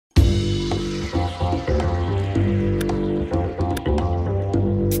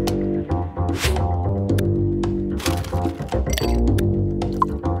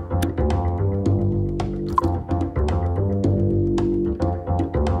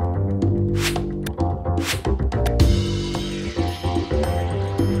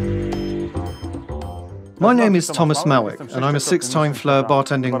My name is Thomas Mawick, and I'm a 6-time Fleur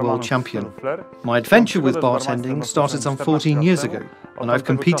bartending world champion. My adventure with bartending started some 14 years ago, and I've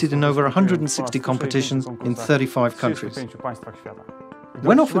competed in over 160 competitions in 35 countries.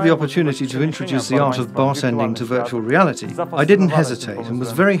 When offered the opportunity to introduce the art of bartending to virtual reality, I didn't hesitate and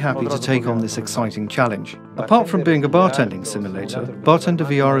was very happy to take on this exciting challenge. Apart from being a bartending simulator, Bartender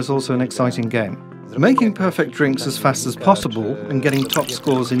VR is also an exciting game. Making perfect drinks as fast as possible and getting top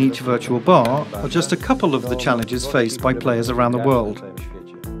scores in each virtual bar are just a couple of the challenges faced by players around the world.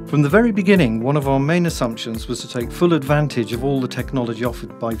 From the very beginning, one of our main assumptions was to take full advantage of all the technology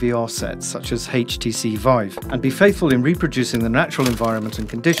offered by VR sets such as HTC Vive and be faithful in reproducing the natural environment and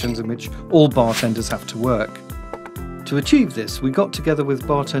conditions in which all bartenders have to work. To achieve this, we got together with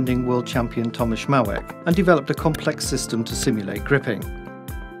bartending world champion Thomas Mawick and developed a complex system to simulate gripping.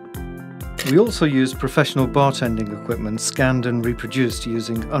 We also used professional bartending equipment scanned and reproduced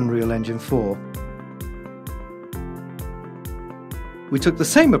using Unreal Engine 4. We took the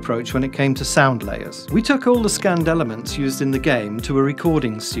same approach when it came to sound layers. We took all the scanned elements used in the game to a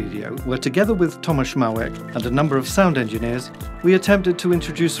recording studio, where together with Thomas Mawick and a number of sound engineers, we attempted to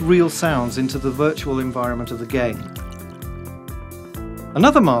introduce real sounds into the virtual environment of the game.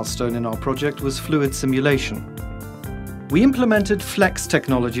 Another milestone in our project was fluid simulation. We implemented Flex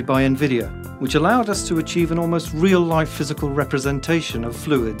technology by NVIDIA, which allowed us to achieve an almost real-life physical representation of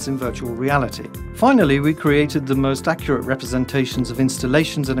fluids in virtual reality. Finally, we created the most accurate representations of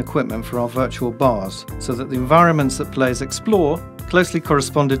installations and equipment for our virtual bars, so that the environments that players explore closely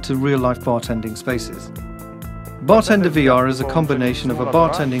corresponded to real-life bartending spaces. Bartender VR is a combination of a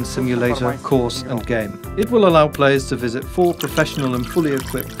bartending simulator, course and game. It will allow players to visit 4 professional and fully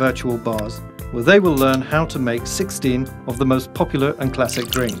equipped virtual bars, where they will learn how to make 16 of the most popular and classic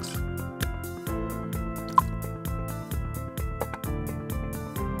drinks.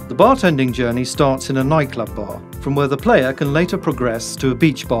 The bartending journey starts in a nightclub bar, from where the player can later progress to a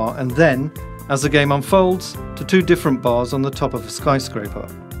beach bar and then, as the game unfolds, to 2 different bars on the top of a skyscraper.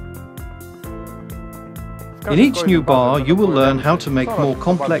 In each new bar, you will learn how to make more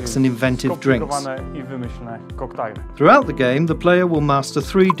complex and inventive drinks. Throughout the game, the player will master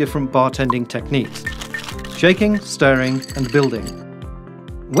 3 different bartending techniques: shaking, stirring, and building.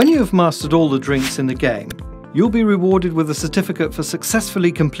 When you have mastered all the drinks in the game, you'll be rewarded with a certificate for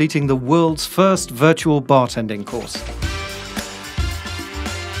successfully completing the world's first virtual bartending course.